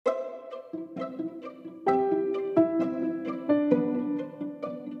The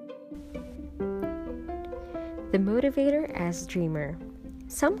motivator as dreamer.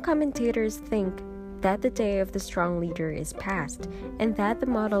 Some commentators think that the day of the strong leader is past, and that the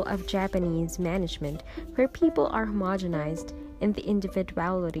model of Japanese management, where people are homogenized and the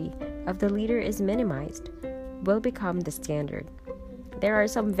individuality of the leader is minimized, will become the standard. There are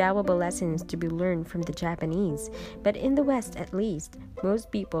some valuable lessons to be learned from the Japanese, but in the West at least, most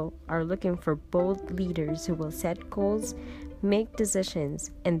people are looking for bold leaders who will set goals, make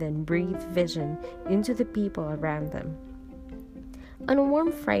decisions, and then breathe vision into the people around them. On a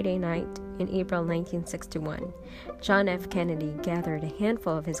warm Friday night in April 1961, John F. Kennedy gathered a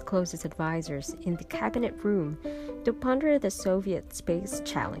handful of his closest advisors in the cabinet room to ponder the Soviet space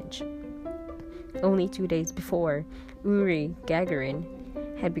challenge. Only 2 days before, Yuri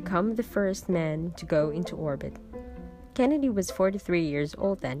Gagarin had become the first man to go into orbit. Kennedy was 43 years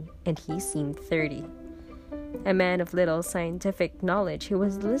old then, and he seemed 30. A man of little scientific knowledge, he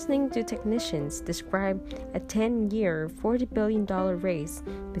was listening to technicians describe a 10-year, $40 billion race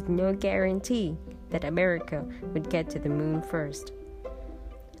with no guarantee that America would get to the moon first.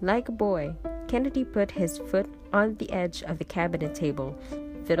 Like a boy, Kennedy put his foot on the edge of the cabinet table,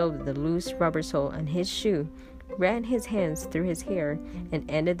 fiddled with the loose rubber sole on his shoe, ran his hands through his hair, and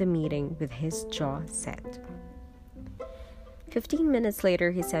ended the meeting with his jaw set. 15 minutes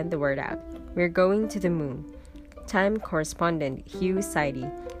later, he sent the word out, "We're going to the moon." Time correspondent Hugh Sidey,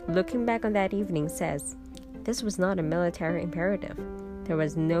 looking back on that evening, says, "This was not a military imperative. There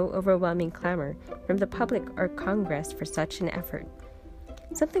was no overwhelming clamor from the public or Congress for such an effort.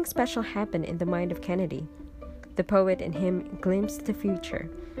 Something special happened in the mind of Kennedy. The poet in him glimpsed the future,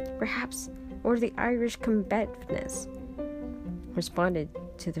 perhaps, or the Irish combativeness responded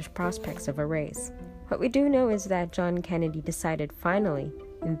to the prospects of a race. What we do know is that John Kennedy decided finally,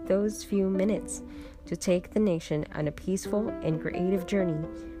 in those few minutes, to take the nation on a peaceful and creative journey,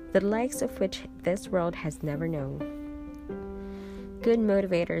 the likes of which this world has never known." Good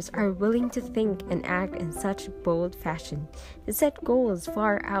motivators are willing to think and act in such bold fashion, to set goals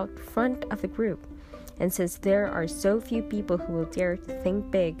far out front of the group. And since there are so few people who will dare to think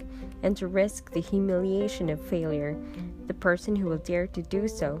big and to risk the humiliation of failure, the person who will dare to do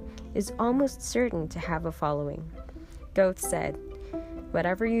so is almost certain to have a following. Goethe said,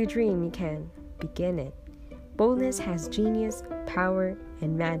 "Whatever you dream, you can begin it." Boldness has genius, power,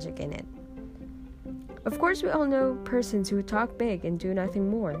 and magic in it. Of course, we all know persons who talk big and do nothing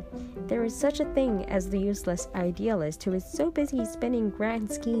more. There is such a thing as the useless idealist who is so busy spinning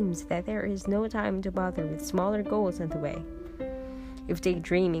grand schemes that there is no time to bother with smaller goals in the way. If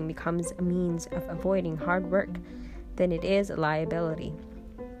daydreaming becomes a means of avoiding hard work, then it is a liability.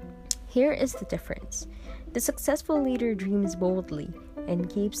 Here is the difference. The successful leader dreams boldly and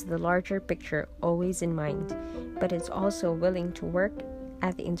keeps the larger picture always in mind, but is also willing to work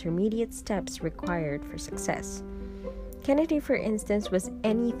at the intermediate steps required for success. Kennedy, for instance, was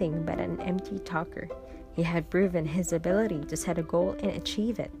anything but an empty talker. He had proven his ability to set a goal and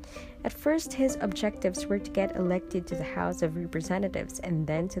achieve it. At first, his objectives were to get elected to the House of Representatives and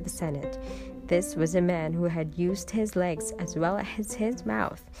then to the Senate. This was a man who had used his legs as well as his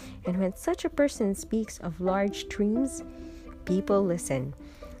mouth, and when such a person speaks of large dreams, people listen.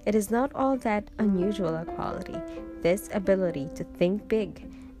 It is not all that unusual a quality, this ability to think big,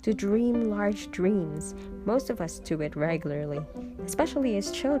 to dream large dreams. Most of us do it regularly, especially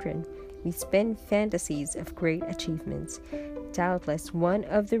as children. We spin fantasies of great achievements. Doubtless one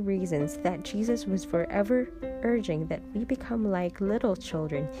of the reasons that Jesus was forever urging that we become like little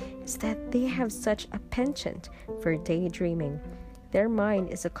children is that they have such a penchant for daydreaming. Their mind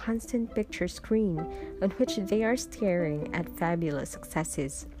is a constant picture screen on which they are staring at fabulous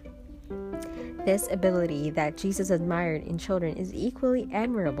successes. This ability that Jesus admired in children is equally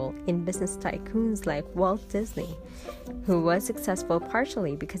admirable in business tycoons like Walt Disney, who was successful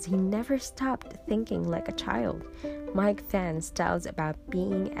partially because he never stopped thinking like a child. Mike Vance tells about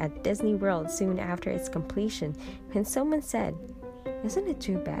being at Disney World soon after its completion when someone said, "Isn't it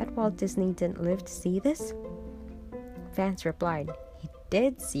too bad Walt Disney didn't live to see this?" Vance replied, "He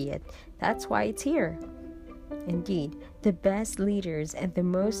did see it. That's why it's here." Indeed, the best leaders and the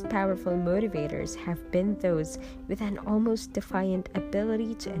most powerful motivators have been those with an almost defiant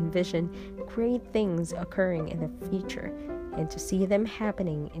ability to envision great things occurring in the future and to see them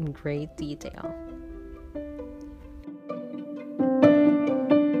happening in great detail.